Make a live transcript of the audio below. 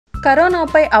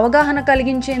కరోనాపై అవగాహన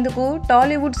కలిగించేందుకు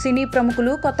టాలీవుడ్ సినీ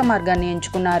ప్రముఖులు కొత్త మార్గాన్ని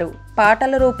ఎంచుకున్నారు.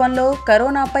 పాటల రూపంలో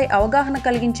కరోనాపై అవగాహన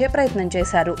కలిగించే ప్రయత్నం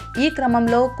చేశారు. ఈ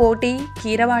క్రమంలో కోటి,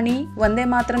 కీరవాణి, వందే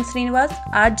మాతరం శ్రీనివాస్,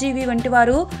 ఆర్జీవి వంటి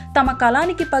వారు తమ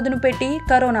కళానికి పదును పెట్టి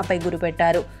కరోనాపై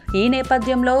గురిపెట్టారు. ఈ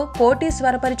నేపథ్యంలో కోటి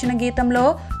స్వరపరిచిన గీతంలో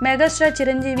మెగాస్టార్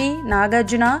చిరంజీవి,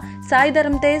 నాగార్జున,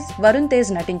 ధారం తేజ్, వరుణ్ తేజ్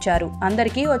నటించారు.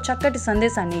 అందరికీ ఓ చక్కటి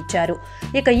సందేశాన్ని ఇచ్చారు.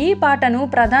 ఇక ఈ పాటను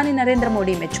ప్రధాని నరేంద్ర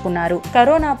మోడీ మెచ్చుకున్నారు.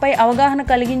 కరోనాపై అవగాహన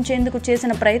కలిగించేందుకు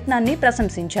చేసిన ప్రయత్నాన్ని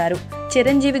ప్రశంసించారు.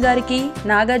 చిరంజీవి గారికి,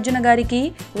 నాగార్జున గారికి,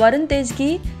 వరుణ్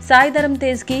తేజ్కి, ధారం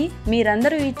తేజ్కి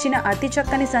మీరందరూ ఇచ్చిన అతి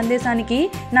చక్కని సందేశానికి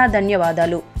నా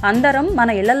ధన్యవాదాలు. అందరం మన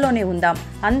ఇళ్లల్లోనే ఉందాం,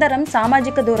 అందరం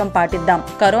సామాజిక దూరం పాటిద్దాం,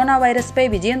 కరోనా వైరస్ పై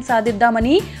విజయం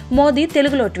సాధిద్దామని మోదీ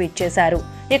తెలుగులో ట్వీట్ చేశారు.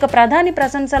 ఇక ప్రధాని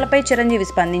ప్రశంసలపై చిరంజీవి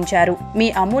స్పందించారు. మీ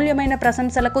అమూల్యమైన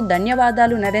ప్రశంసలకు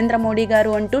ధన్యవాదాలు నరేంద్ర మోడీ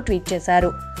గారు అంటూ ట్వీట్ చేశారు.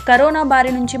 కరోనా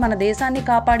బారి నుంచి మన దేశాన్ని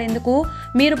కాపాడేందుకు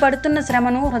మీరు పడుతున్న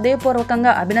శ్రమను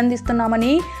హృదయపూర్వకంగా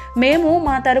అభినందిస్తున్నామని, మేము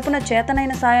మా తరపున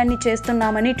చేతనైన సాయాన్ని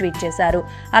చేస్తున్నామని ట్వీట్ చేశారు.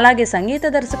 అలాగే సంగీత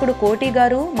దర్శకుడు కోటి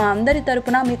గారు మా అందరి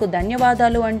తరపున మీకు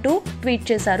ధన్యవాదాలు అంటూ ట్వీట్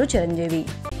చేశారు చిరంజీవి.